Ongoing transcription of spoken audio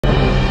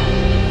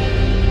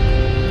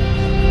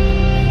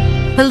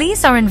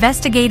Police are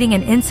investigating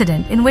an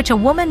incident in which a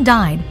woman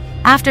died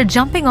after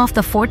jumping off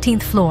the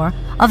 14th floor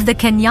of the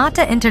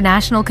Kenyatta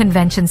International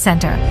Convention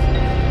Center.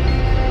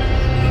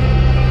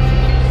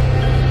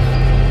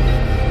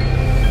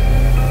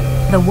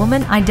 The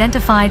woman,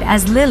 identified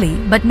as Lily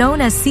but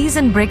known as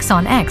Season Bricks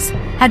on X,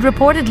 had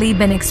reportedly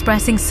been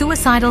expressing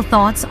suicidal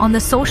thoughts on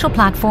the social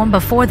platform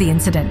before the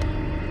incident.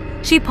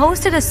 She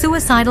posted a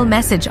suicidal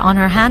message on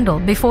her handle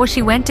before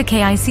she went to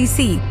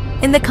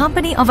KICC in the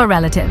company of a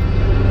relative.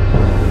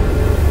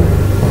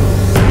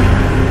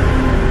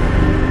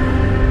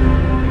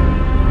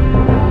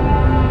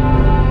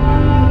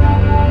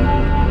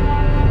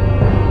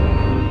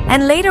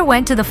 And later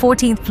went to the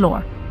 14th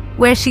floor,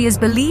 where she is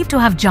believed to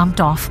have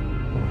jumped off.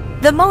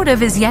 The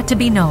motive is yet to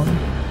be known.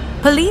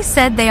 Police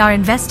said they are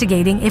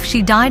investigating if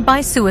she died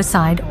by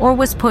suicide or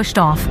was pushed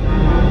off.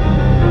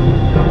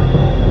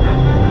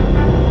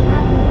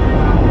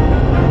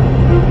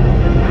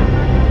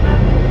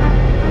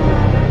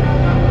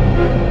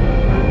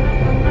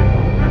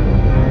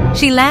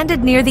 She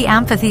landed near the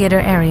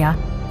amphitheater area,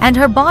 and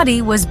her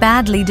body was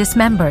badly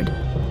dismembered.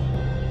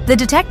 The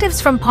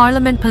detectives from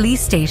Parliament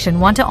Police Station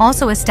want to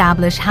also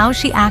establish how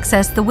she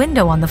accessed the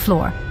window on the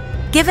floor,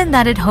 given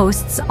that it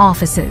hosts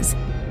offices.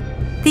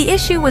 The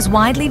issue was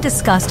widely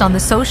discussed on the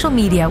social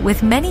media,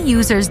 with many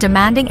users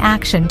demanding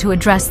action to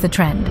address the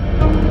trend.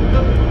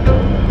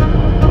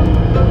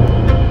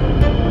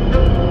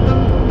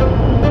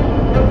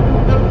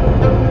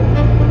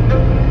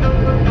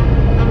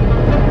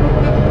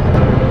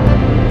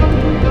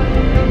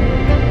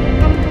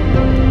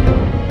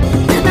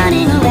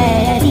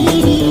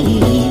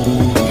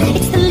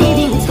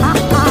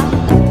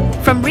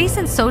 From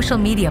recent social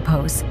media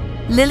posts,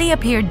 Lily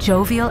appeared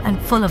jovial and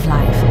full of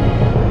life.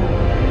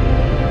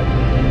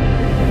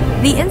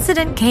 The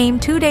incident came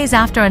 2 days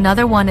after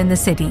another one in the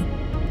city.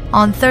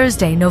 On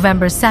Thursday,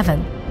 November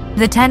 7th,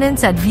 the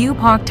tenants at View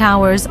Park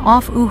Towers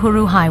off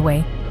Uhuru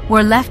Highway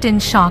were left in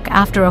shock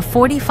after a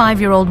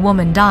 45-year-old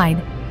woman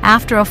died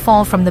after a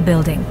fall from the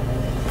building.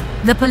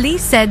 The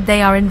police said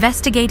they are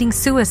investigating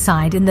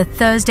suicide in the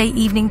Thursday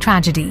evening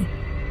tragedy.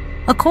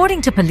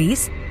 According to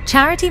police,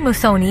 Charity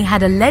Muthoni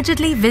had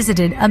allegedly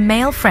visited a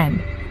male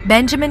friend,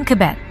 Benjamin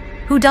Kibet,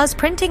 who does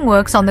printing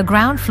works on the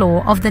ground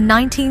floor of the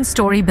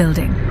 19-story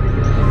building.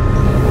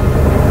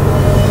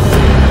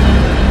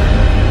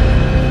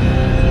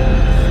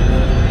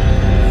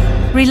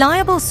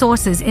 Reliable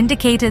sources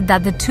indicated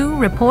that the two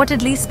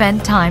reportedly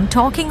spent time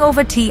talking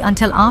over tea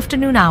until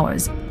afternoon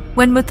hours,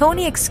 when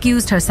Muthoni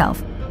excused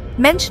herself,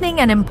 mentioning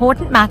an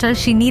important matter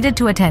she needed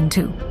to attend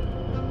to.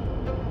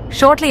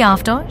 Shortly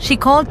after, she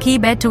called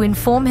Kibet to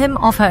inform him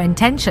of her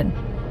intention,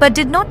 but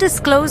did not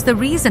disclose the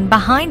reason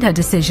behind her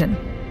decision.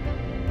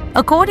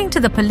 According to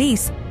the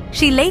police,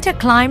 she later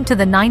climbed to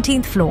the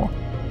 19th floor,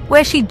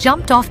 where she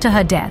jumped off to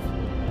her death.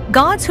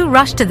 Guards who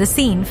rushed to the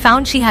scene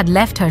found she had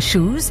left her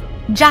shoes,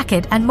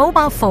 jacket and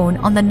mobile phone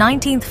on the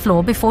 19th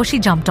floor before she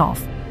jumped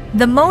off.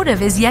 The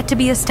motive is yet to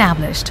be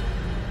established.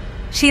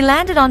 She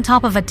landed on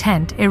top of a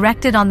tent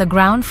erected on the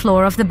ground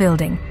floor of the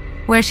building,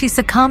 where she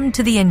succumbed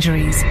to the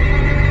injuries.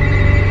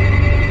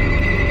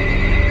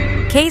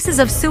 Cases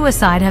of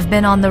suicide have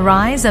been on the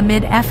rise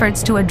amid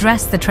efforts to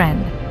address the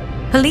trend.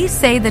 Police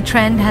say the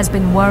trend has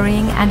been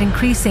worrying and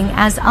increasing,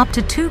 as up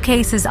to 2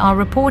 cases are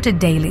reported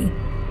daily.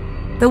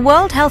 The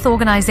World Health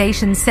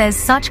Organization says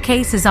such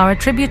cases are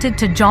attributed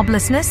to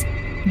joblessness,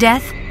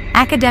 death,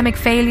 academic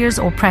failures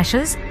or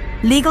pressures,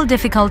 legal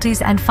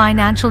difficulties and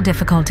financial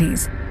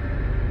difficulties.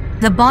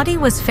 The body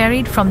was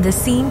ferried from the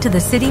scene to the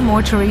city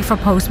mortuary for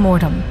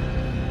post-mortem.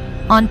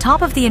 On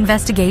top of the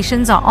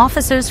investigations are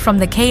officers from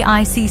the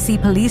KICC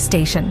police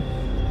station.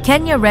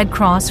 Kenya Red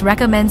Cross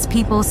recommends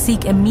people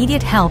seek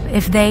immediate help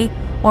if they,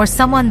 or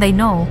someone they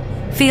know,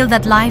 feel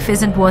that life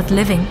isn't worth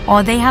living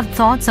or they have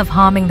thoughts of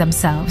harming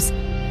themselves.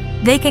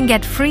 They can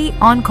get free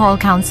on-call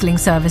counseling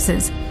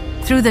services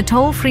through the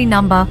toll-free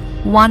number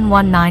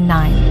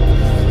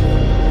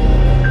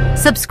 1199.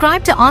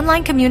 Subscribe to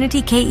Online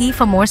Community KE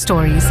for more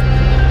stories.